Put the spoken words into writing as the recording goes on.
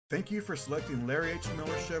Thank you for selecting Larry H.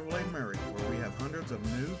 Miller Chevrolet Murray, where we have hundreds of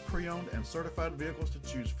new, pre-owned, and certified vehicles to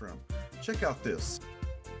choose from. Check out this.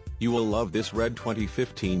 You will love this red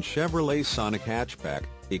 2015 Chevrolet Sonic Hatchback,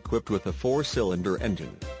 equipped with a 4-cylinder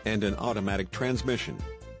engine and an automatic transmission.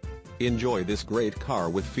 Enjoy this great car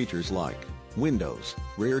with features like windows,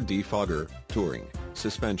 rear defogger, touring,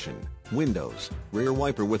 suspension, windows, rear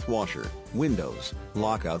wiper with washer, windows,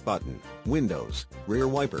 lockout button, windows, rear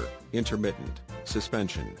wiper, intermittent,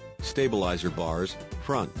 suspension, stabilizer bars,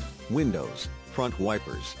 front, windows, front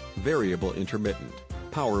wipers, variable intermittent,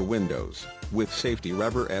 power windows, with safety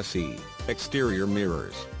rubber SE, exterior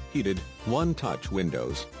mirrors, heated, one-touch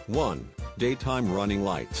windows, 1, daytime running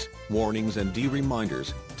lights, warnings and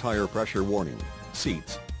reminders, tire pressure warning,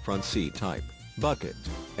 seats, front seat type, bucket,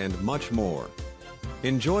 and much more.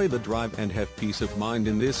 Enjoy the drive and have peace of mind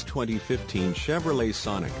in this 2015 Chevrolet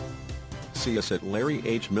Sonic. See us at Larry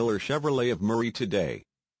H. Miller Chevrolet of Murray today.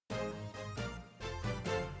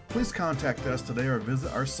 Please contact us today or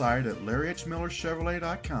visit our site at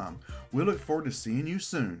LarryHMillerChevrolet.com. We look forward to seeing you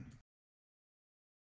soon.